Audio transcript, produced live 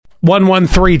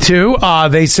1132.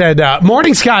 They said,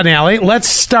 morning, Scott and Allie. Let's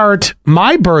start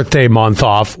my birthday month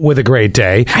off with a great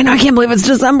day. I know, I can't believe it's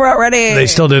December already. They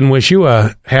still didn't wish you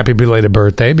a happy belated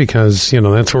birthday because,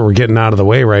 that's what we're getting out of the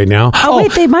way right now.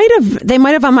 Wait, they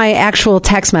might have on my actual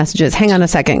text messages. Hang on a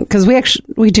second, because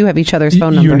we do have each other's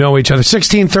phone number. You know each other.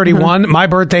 1631. My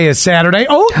birthday is Saturday.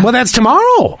 Oh, well, that's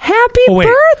tomorrow. Happy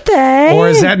birthday. Or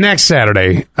is that next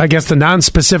Saturday? I guess the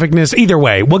non-specificness. Either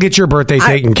way, we'll get your birthday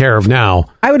taken care of now.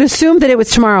 I would assume that it was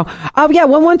tomorrow.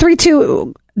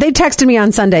 1132. They texted me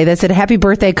on Sunday. They said, happy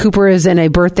birthday. Cooper is in a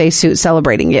birthday suit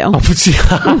celebrating you.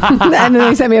 And then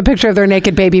they sent me a picture of their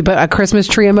naked baby, but a Christmas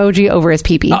tree emoji over his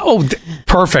pee-pee.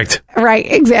 Perfect. Right.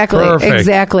 Exactly. Perfect.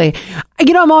 Exactly.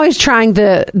 I'm always trying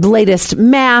the latest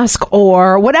mask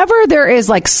or whatever there is,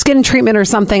 like skin treatment or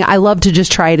something. I love to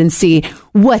just try it and see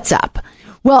what's up.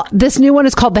 Well, this new one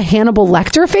is called the Hannibal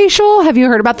Lector facial. Have you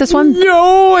heard about this one?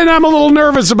 No, and I'm a little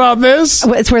nervous about this.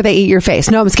 It's where they eat your face.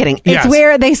 No, I'm just kidding. Yes. It's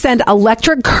where they send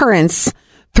electric currents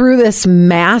through this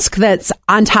mask that's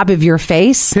on top of your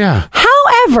face. Yeah.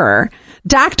 However,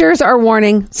 doctors are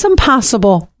warning some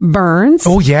possible burns.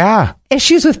 Oh, yeah.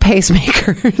 Issues with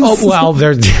pacemakers. Oh, well,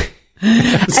 they're...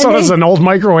 So does an old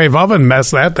microwave oven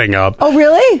mess that thing up. Oh,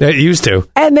 really? It used to.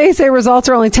 And they say results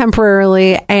are only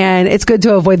temporarily, and it's good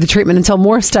to avoid the treatment until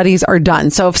more studies are done.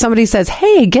 So if somebody says,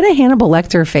 hey, get a Hannibal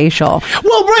Lecter facial.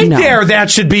 Well, there, that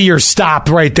should be your stop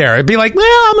right there. It'd be like,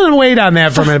 well, I'm going to wait on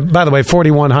that for a minute. By the way,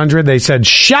 4100, they said,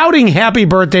 shouting happy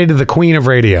birthday to the Queen of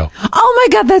Radio. Oh,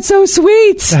 my God, that's so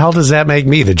sweet. The hell does that make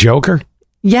me, the Joker?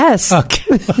 Yes.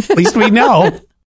 Okay. At least we know.